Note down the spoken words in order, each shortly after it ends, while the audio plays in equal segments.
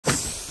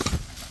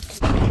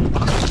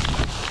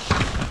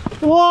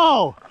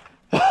Whoa!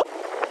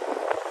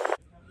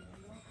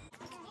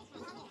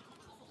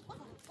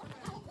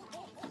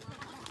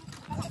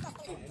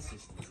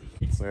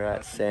 We're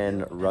at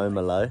San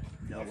Romolo,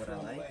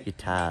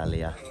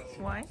 Italia.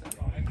 Why?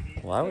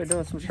 Why? We're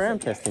doing some SRAM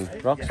testing.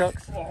 Rock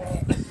shocks.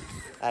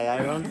 Hey,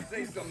 Aaron.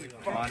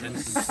 Finding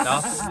some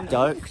stuff.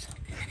 Stoked.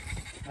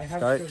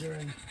 Stoked.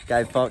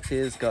 Gabe Fox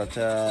here's got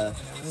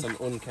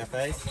some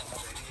cafes.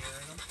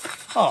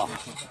 Oh.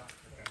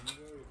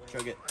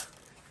 Chug it.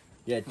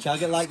 Yeah,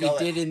 chug it like you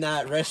did in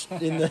that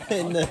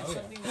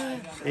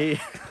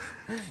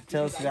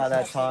Tell us about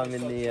that time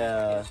in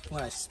the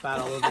when I spat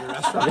all over the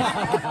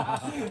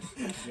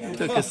restaurant.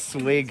 Took a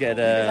swig at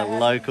a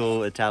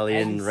local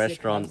Italian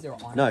restaurant.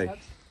 No,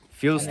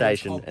 fuel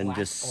station, and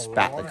just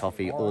spat the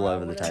coffee all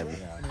over the table.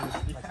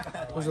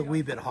 It was a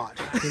wee bit hot.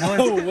 You know,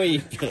 A wee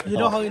bit you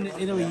know how in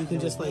Italy you can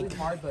just like,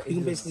 you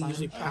can basically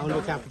usually pound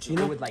a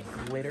cappuccino? With like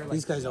glitter.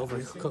 These guys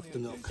overcook the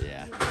milk.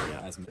 Yeah.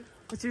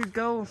 What's your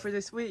goal for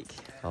this week?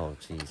 Oh,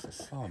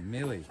 Jesus. Oh,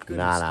 Mille.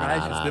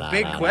 Nah, The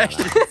big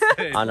question.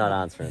 I'm not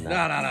answering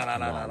that.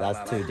 No.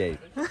 That's too deep.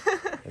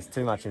 There's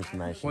too much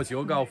information. What's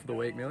your goal for the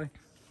week, Mille?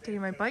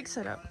 Getting my bike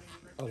set up.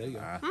 Oh, there you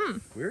go.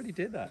 We already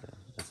did that.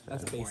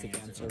 That's basic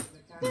answer.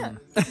 Yeah,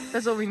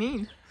 that's all we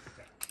need.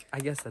 I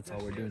guess that's all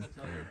we're doing.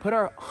 Put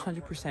our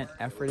 100%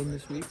 effort in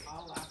this week.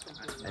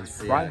 And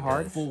see Ride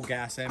hard.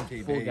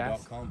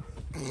 Fullgasmtb.com.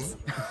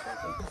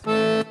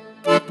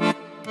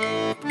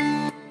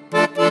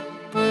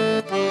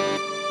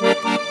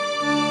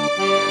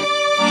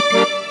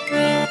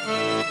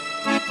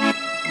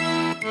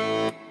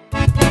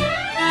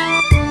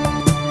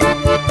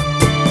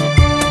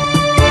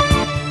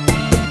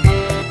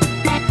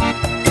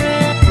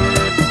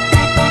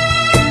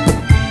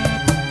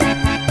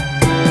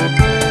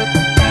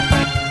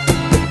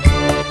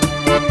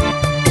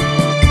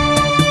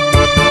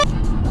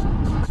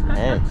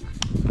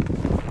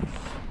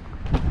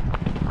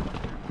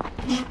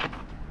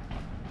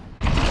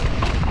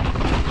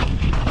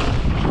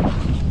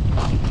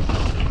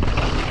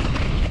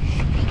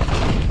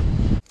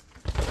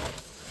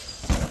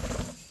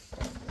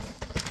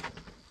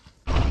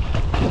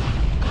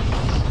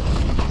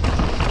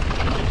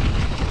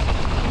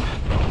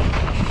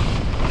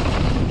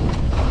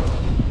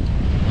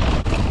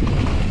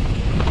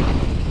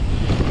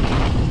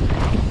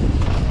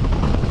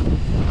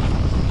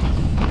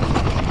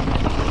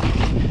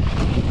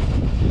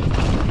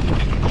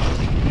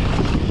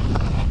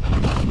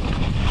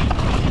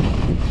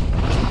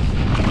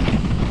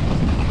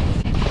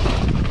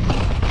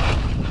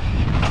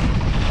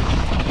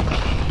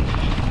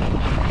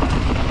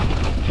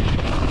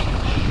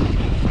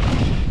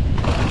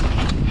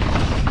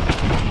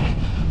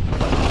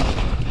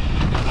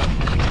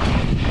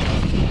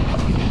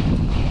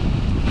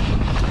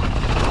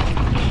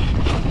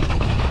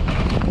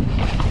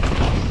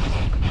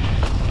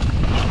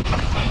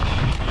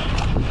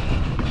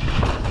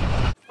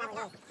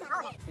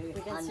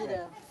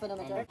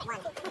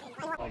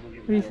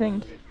 What do you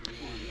think?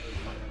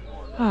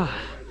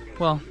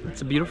 Well,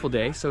 it's a beautiful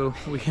day, so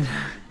we can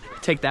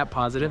take that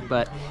positive,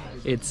 but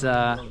it's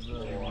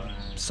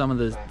some of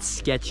the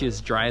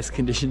sketchiest, driest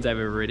conditions I've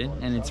ever ridden,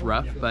 and it's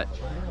rough, but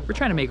we're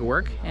trying to make it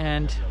work,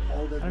 and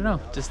I don't know,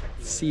 just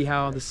see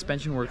how the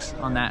suspension works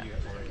on that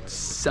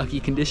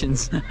sucky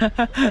conditions.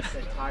 The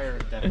tire,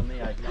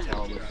 definitely, I can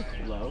tell, was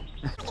low.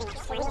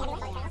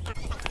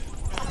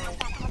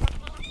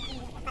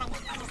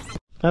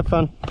 Have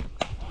fun.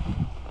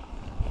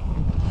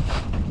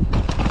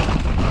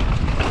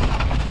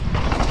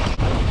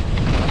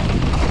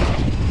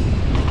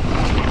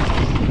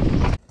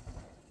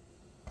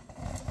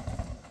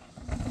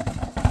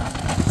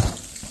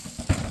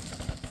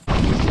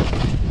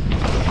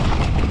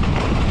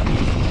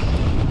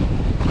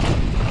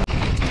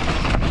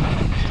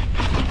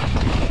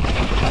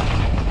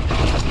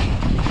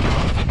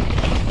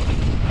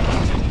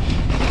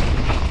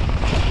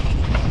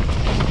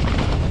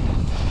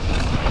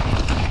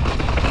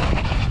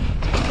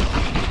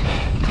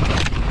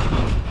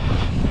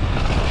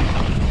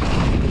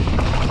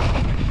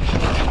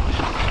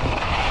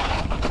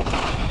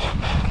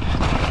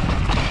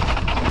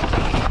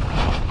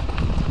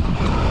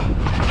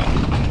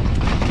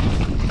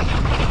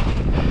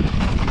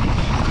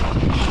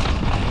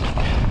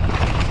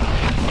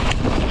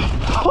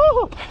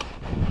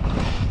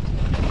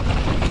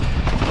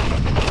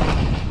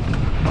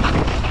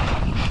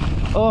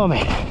 Oh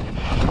man.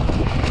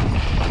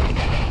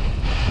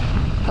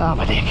 Oh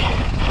my dick.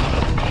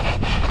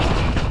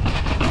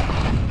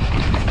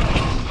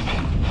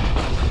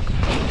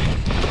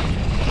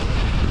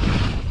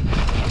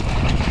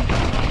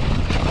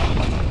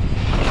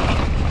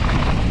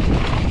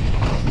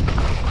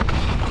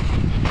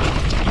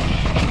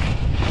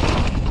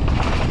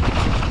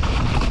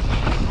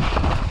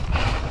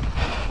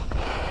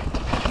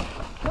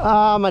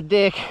 Ah, my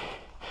dick.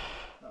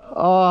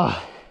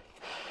 Oh,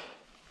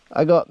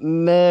 I got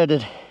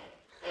murdered.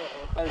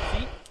 By the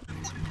feet?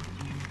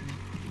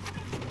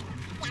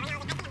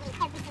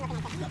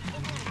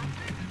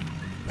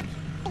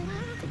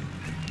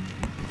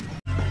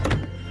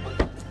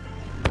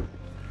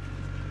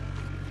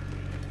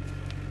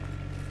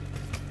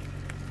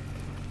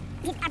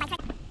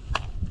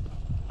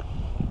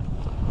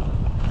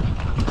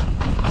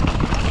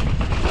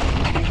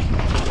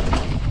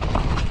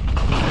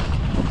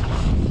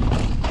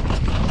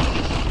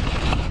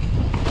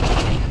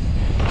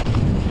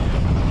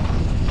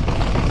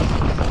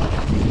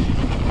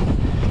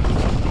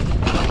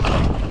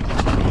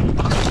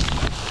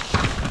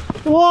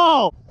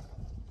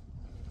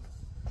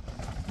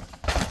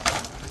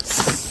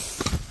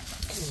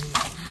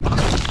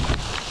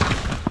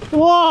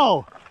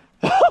 Whoa!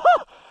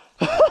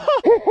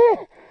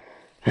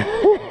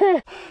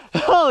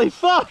 Holy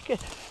fuck!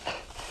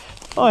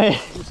 Oh,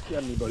 yeah. You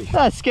scared me, buddy.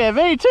 That scared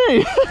me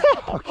too.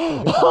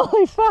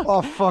 Holy fuck!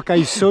 Oh fuck!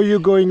 I saw you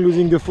going,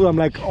 losing the food. I'm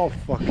like, oh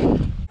fuck.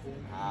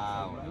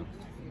 Ah, well.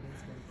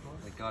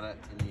 We got it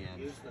in the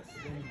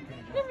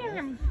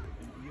end.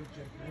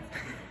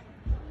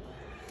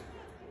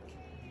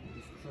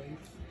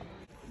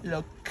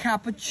 Lo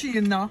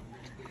cappuccino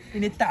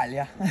in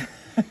Italia.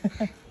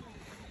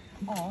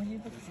 Oh,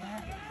 you look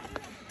sad.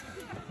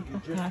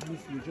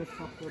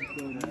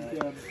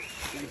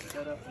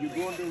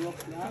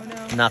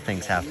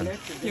 Nothing's happened.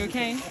 You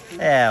okay?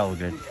 Yeah, all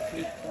good.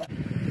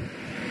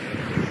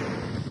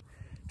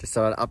 Just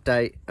thought I'd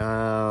update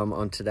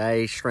on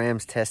today.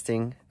 Sram's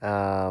testing,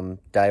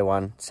 day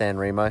 1, San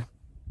Remo.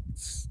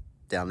 It's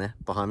down there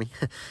behind me.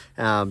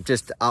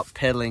 Just up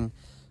pedaling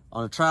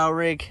on a trail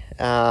rig.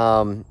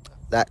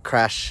 That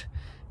crash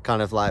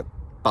kind of like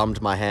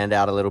bummed my hand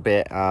out a little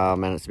bit,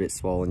 and it's a bit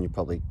swollen. You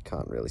probably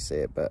can't really see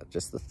it, but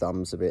just the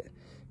thumb's a bit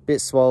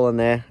swollen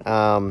there,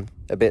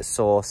 a bit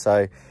sore.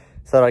 So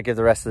thought I'd give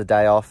the rest of the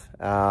day off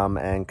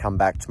and come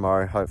back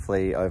tomorrow.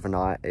 Hopefully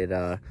overnight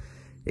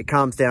it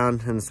calms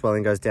down and the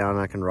swelling goes down and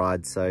I can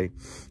ride. So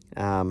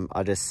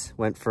I just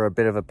went for a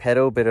bit of a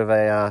pedal, bit of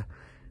a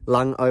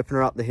lung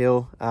opener up the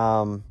hill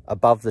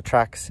above the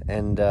tracks,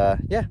 and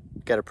yeah,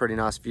 get a pretty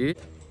nice view.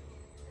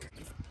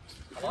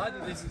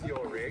 Either this is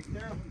your rig.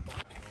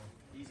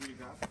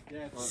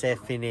 C'est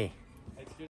fini.